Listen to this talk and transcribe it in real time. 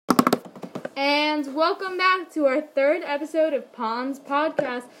And welcome back to our third episode of Pond's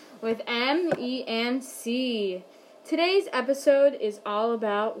Podcast with M, E, and C. Today's episode is all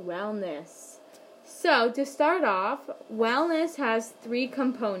about wellness. So, to start off, wellness has three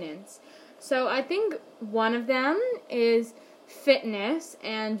components. So, I think one of them is fitness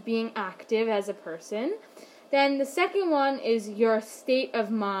and being active as a person. Then the second one is your state of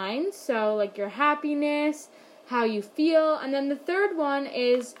mind, so like your happiness, how you feel. And then the third one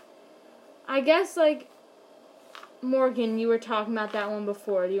is, I guess, like, Morgan, you were talking about that one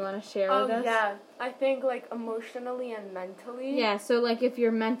before. Do you want to share with us? Oh, yeah. I think, like, emotionally and mentally. Yeah, so, like, if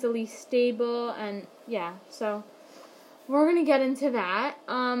you're mentally stable and, yeah, so we're going to get into that.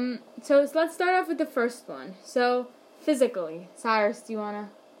 So let's start off with the first one. So, physically. Cyrus, do you want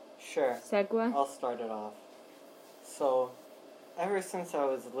to Sure. segue? I'll start it off. So, ever since I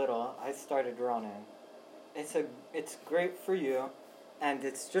was little, I started running. It's great for you, and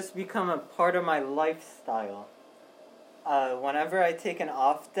it's just become a part of my lifestyle. Whenever I take an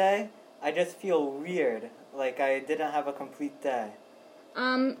off day, I just feel weird, like I didn't have a complete day.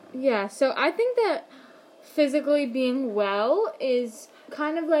 Yeah, so I think that physically being well is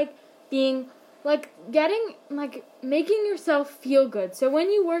kind of like being, like, getting, like, making yourself feel good. So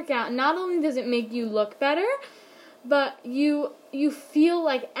when you work out, not only does it make you look better, but you feel,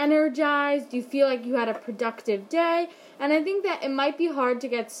 like, energized, you feel like you had a productive day, and I think that it might be hard to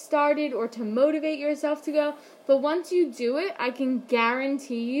get started or to motivate yourself to go, but once you do it, I can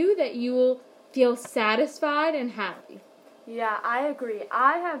guarantee you that you will feel satisfied and happy. Yeah, I agree.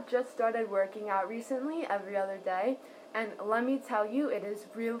 I have just started working out recently every other day, and let me tell you, it is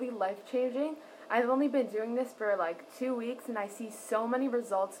really life-changing. I've only been doing this for like 2 weeks, and I see so many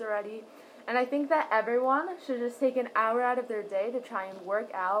results already. And I think that everyone should just take an hour out of their day to try and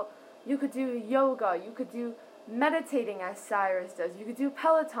work out. You could do yoga, you could do meditating as Cyrus does, you could do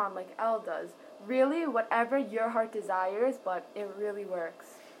Peloton like Elle does. Really, whatever your heart desires, but it really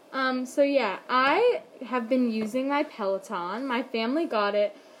works. So yeah, I have been using my Peloton. My family got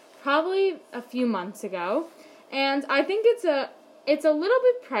it probably a few months ago, and I think it's a little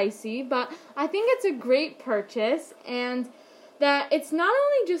bit pricey, but I think it's a great purchase, and that it's not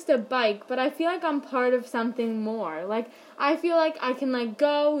only just a bike, but I feel like I'm part of something more. Like, I feel like I can, like,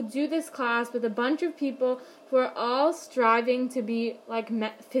 go do this class with a bunch of people who are all striving to be, like,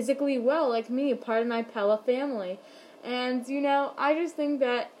 physically well, like me, a part of my Pella family. And, you know, I just think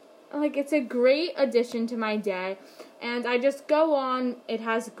that, like, it's a great addition to my day. And I just go on. It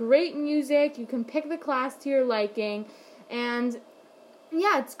has great music. You can pick the class to your liking. And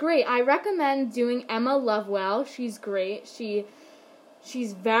yeah, it's great. I recommend doing Emma Lovewell. She's great.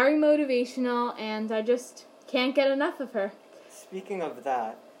 She's very motivational, and I just can't get enough of her. Speaking of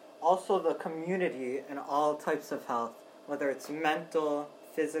that, also the community in all types of health, whether it's mental,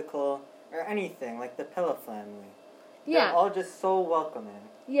 physical, or anything, like the Pella family. Yeah. They're all just so welcoming.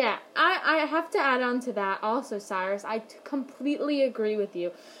 Yeah, I have to add on to that also, Cyrus. I completely agree with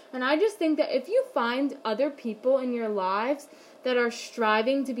you. And I just think that if you find other people in your lives that are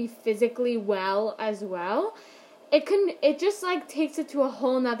striving to be physically well as well, it just, like, takes it to a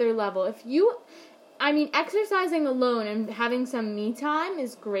whole nother level. Exercising alone and having some me time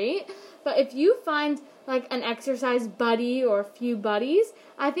is great, but if you find, like, an exercise buddy or a few buddies,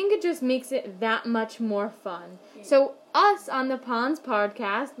 I think it just makes it that much more fun. So us on the Ponds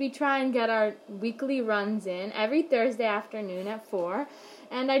Podcast, we try and get our weekly runs in every Thursday afternoon at 4,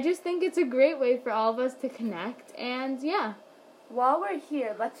 and I just think it's a great way for all of us to connect, and yeah. While we're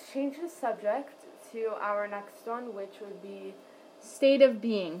here, let's change the subject to our next one, which would be state of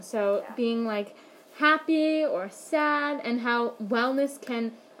being. So yeah. Being, like, happy or sad, and how wellness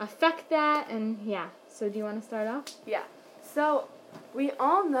can affect that, and yeah. So do you want to start off? Yeah. So we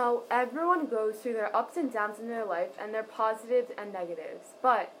all know everyone goes through their ups and downs in their life, and their positives and negatives.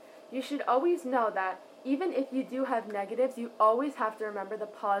 But you should always know that even if you do have negatives, you always have to remember the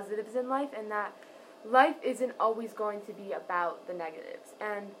positives in life, and that life isn't always going to be about the negatives.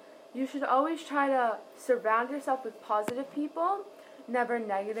 And you should always try to surround yourself with positive people, never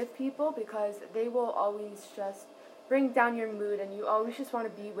negative people, because they will always just bring down your mood, and you always just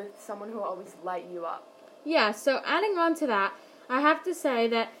want to be with someone who will always light you up. Yeah, so adding on to that, I have to say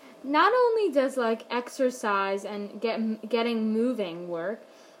that not only does, like, exercise and getting moving work,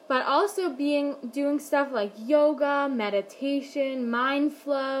 but also doing stuff like yoga, meditation, mind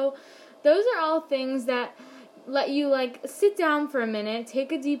flow. Those are all things that let you, like, sit down for a minute,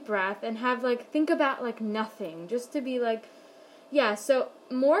 take a deep breath, and have, like, think about, like, nothing, just to be, like, yeah. So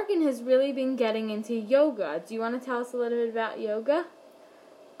Morgan has really been getting into yoga. Do you want to tell us a little bit about yoga?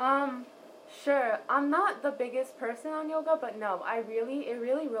 Sure, I'm not the biggest person on yoga, but no, it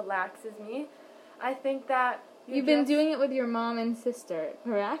really relaxes me. I think that You've been doing it with your mom and sister,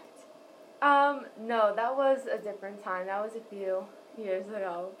 correct? No, that was a different time. That was a few years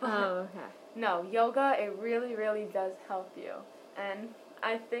ago. Oh, okay. No, yoga, it really does help you. And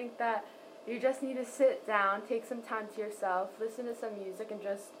I think that you just need to sit down, take some time to yourself, listen to some music, and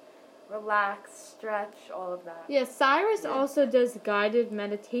just relax, stretch, all of that. Yeah, Cyrus also does guided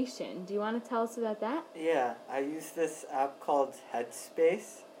meditation. Do you want to tell us about that? Yeah, I use this app called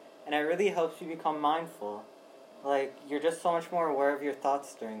Headspace, and it really helps you become mindful. Like, you're just so much more aware of your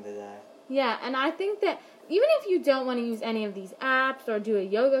thoughts during the day. Yeah, and I think that even if you don't want to use any of these apps or do a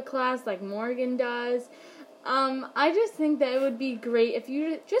yoga class like Morgan does, I just think that it would be great if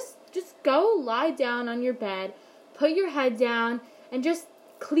you just go lie down on your bed, put your head down, and just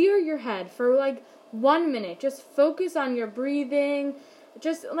clear your head for like 1 minute. Just focus on your breathing.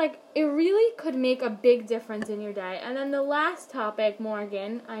 Just like it really could make a big difference in your day. And then the last topic,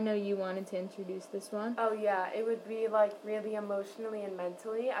 Morgan, I know you wanted to introduce this one. Oh yeah, it would be like really emotionally and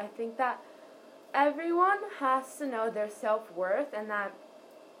mentally. I think that everyone has to know their self-worth and that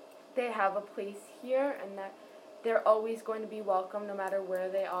they have a place here and that they're always going to be welcome no matter where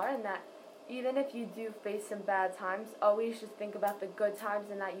they are, and that even if you do face some bad times, always just think about the good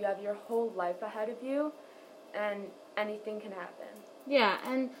times and that you have your whole life ahead of you and anything can happen. Yeah,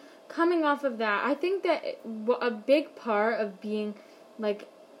 and coming off of that, I think that a big part of being like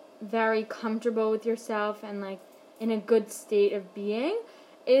very comfortable with yourself and like in a good state of being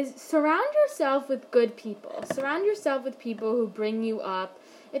is surround yourself with good people. Surround yourself with people who bring you up.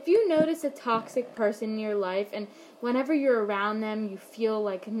 If you notice a toxic person in your life and whenever you're around them you feel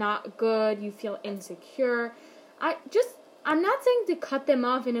like not good, you feel insecure, I'm not saying to cut them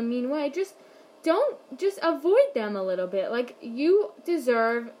off in a mean way, just avoid them a little bit. Like you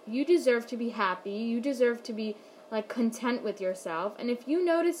deserve to be happy. You deserve to be like content with yourself. And if you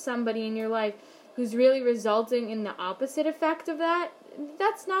notice somebody in your life who's really resulting in the opposite effect of that,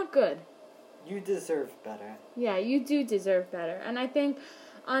 that's not good. You deserve better. Yeah, you do deserve better. And I think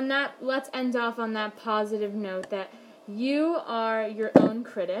on that, let's end off on that positive note that you are your own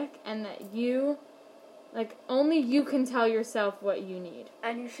critic and that only you can tell yourself what you need.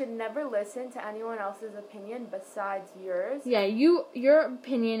 And you should never listen to anyone else's opinion besides yours. Yeah, your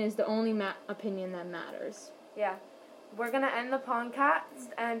opinion is the only opinion that matters. Yeah. We're going to end the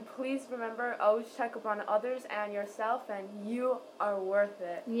podcast, and please remember, always check up on others and yourself, and you are worth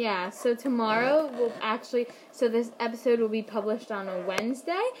it. Yeah, so tomorrow this episode will be published on a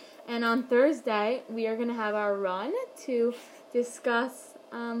Wednesday, and on Thursday, we are going to have our run to discuss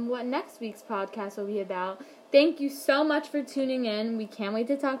what next week's podcast will be about. Thank you so much for tuning in. We can't wait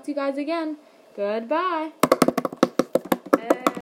to talk to you guys again. Goodbye.